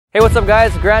Hey, what's up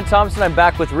guys? Grant Thompson. I'm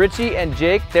back with Richie and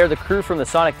Jake. They're the crew from the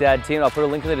Sonic Dad team. I'll put a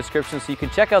link in the description so you can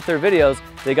check out their videos.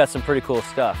 They got some pretty cool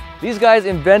stuff. These guys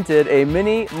invented a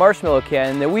mini marshmallow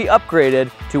cannon that we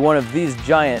upgraded to one of these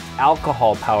giant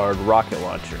alcohol-powered rocket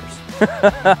launchers.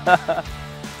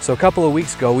 So a couple of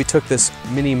weeks ago, we took this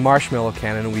mini marshmallow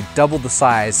cannon and we doubled the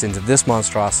size into this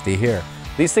monstrosity here.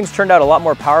 These things turned out a lot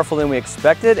more powerful than we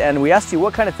expected, and we asked you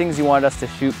what kind of things you wanted us to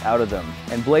shoot out of them.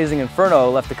 And Blazing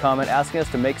Inferno left a comment asking us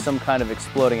to make some kind of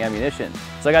exploding ammunition.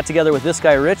 So I got together with this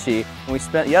guy Richie, and we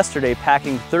spent yesterday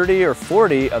packing 30 or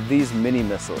 40 of these mini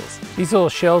missiles. These little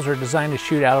shells are designed to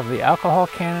shoot out of the alcohol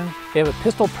cannon. They have a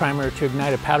pistol primer to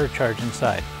ignite a powder charge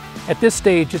inside. At this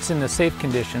stage, it's in the safe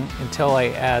condition until I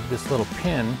add this little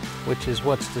pin, which is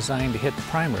what's designed to hit the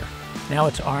primer. Now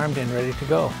it's armed and ready to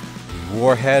go. The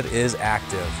warhead is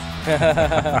active.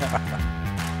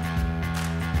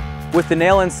 With the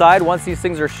nail inside, once these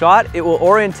things are shot, it will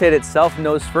orientate itself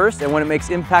nose first, and when it makes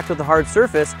impact with the hard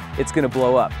surface, it's going to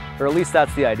blow up. Or at least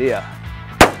that's the idea.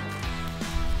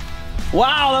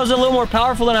 Wow, that was a little more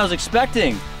powerful than I was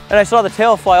expecting. And I saw the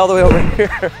tail fly all the way over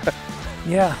here.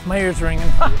 Yeah, my ear's ringing.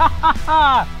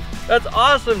 That's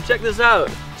awesome, check this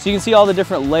out. So you can see all the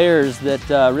different layers that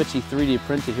Richie 3D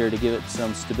printed here to give it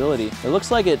some stability. It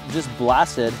looks like it just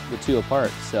blasted the two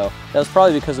apart, so that was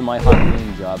probably because of my hot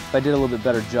cleaning job. If I did a little bit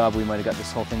better job, we might have got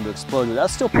this whole thing to explode, but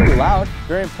that's still pretty loud,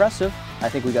 very impressive. I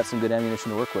think we got some good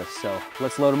ammunition to work with, so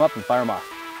let's load them up and fire them off.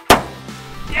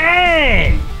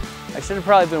 Dang! I should have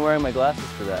probably been wearing my glasses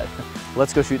for that.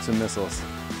 Let's go shoot some missiles.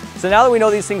 So now that we know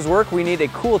these things work, we need a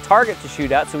cool target to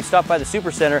shoot at, so we stopped by the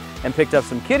Super Center and picked up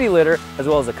some kitty litter as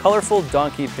well as a colorful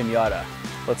donkey pinata.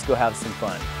 Let's go have some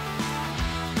fun.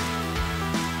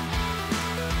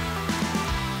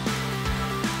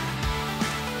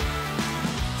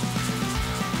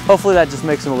 Hopefully that just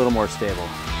makes them a little more stable.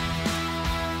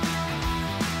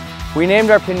 We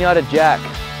named our pinata Jack.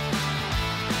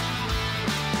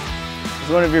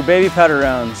 It's one of your baby powder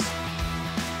rounds.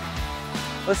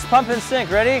 Let's pump and sink,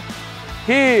 ready?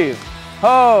 Heave,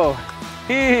 ho,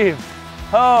 heave,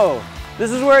 ho.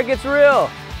 This is where it gets real.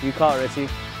 You call it, Richie.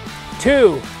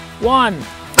 2, 1,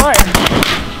 fire!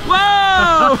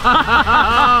 Whoa!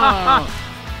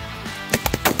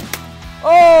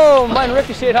 Oh, mine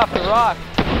ricocheted off the rock.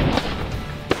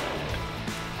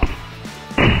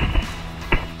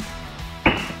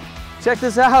 Check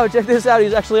this out,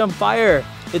 he's actually on fire.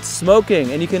 It's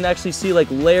smoking, and you can actually see like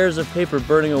layers of paper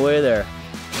burning away there.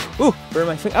 Ooh, burn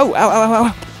my finger. Oh, ow, ow, ow,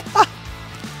 ow. Ah!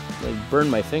 Like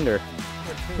burned my finger.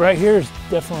 Right here is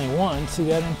definitely one. See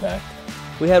that impact?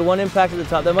 We had one impact at the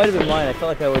top. That might have been mine. I felt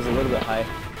like I was a little bit high.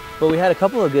 But we had a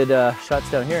couple of good shots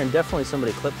down here, and definitely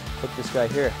somebody clipped this guy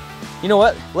here. You know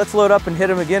what? Let's load up and hit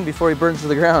him again before he burns to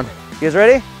the ground. You guys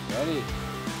ready? Ready.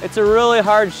 It's a really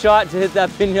hard shot to hit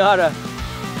that pinata.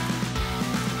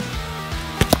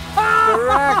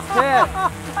 Correct hit.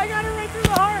 I got it right through the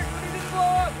heart, but it didn't blow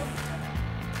up.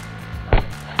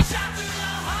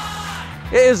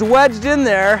 It is wedged in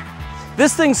there.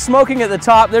 This thing's smoking at the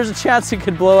top. There's a chance it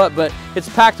could blow up, but it's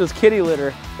packed with kitty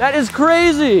litter. That is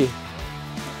crazy.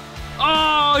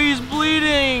 Oh, he's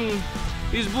bleeding.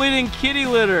 He's bleeding kitty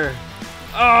litter.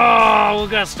 Oh, we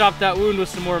gotta stop that wound with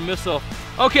some more missile.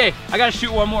 Okay, I gotta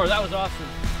shoot one more. That was awesome.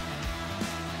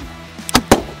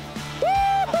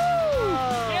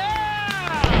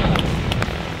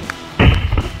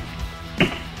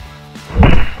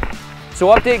 So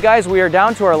update guys, we are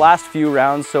down to our last few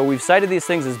rounds, so we've sighted these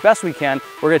things as best we can.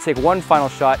 We're gonna take one final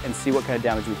shot and see what kind of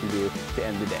damage we can do to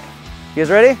end the day. You guys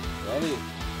ready? Ready.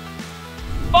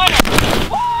 Fire!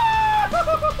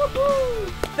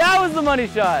 That was the money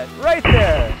shot, right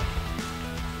there.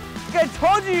 I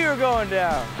told you were going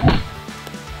down.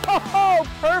 Oh,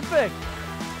 perfect.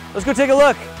 Let's go take a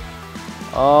look.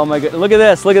 Oh my god, look at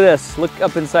this, look at this. Look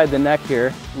up inside the neck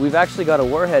here. We've actually got a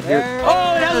warhead here.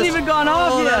 Oh, it hasn't even gone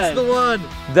off yet. That's the one.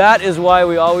 That is why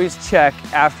we always check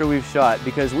after we've shot,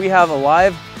 because we have a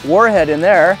live warhead in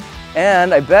there,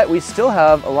 and I bet we still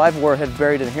have a live warhead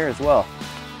buried in here as well.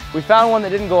 We found one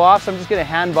that didn't go off, so I'm just gonna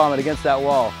hand bomb it against that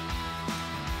wall.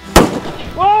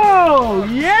 Whoa,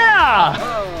 yeah!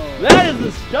 Oh. That is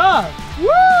the stuff.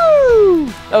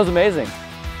 Woo! That was amazing.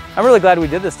 I'm really glad we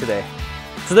did this today.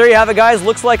 So there you have it guys,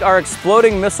 looks like our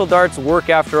exploding missile darts work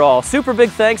after all. Super big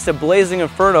thanks to Blazing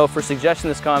Inferno for suggesting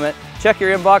this comment. Check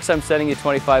your inbox, I'm sending you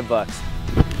 25 bucks.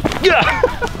 Yeah!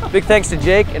 Big thanks to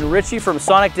Jake and Richie from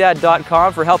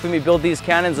SonicDad.com for helping me build these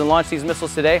cannons and launch these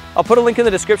missiles today. I'll put a link in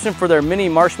the description for their mini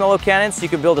marshmallow cannons so you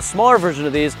can build a smaller version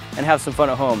of these and have some fun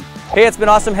at home. Hey, it's been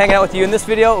awesome hanging out with you in this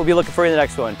video. We'll be looking for you in the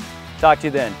next one. Talk to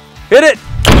you then. Hit it!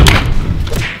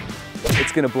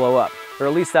 It's gonna blow up, or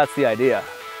at least that's the idea.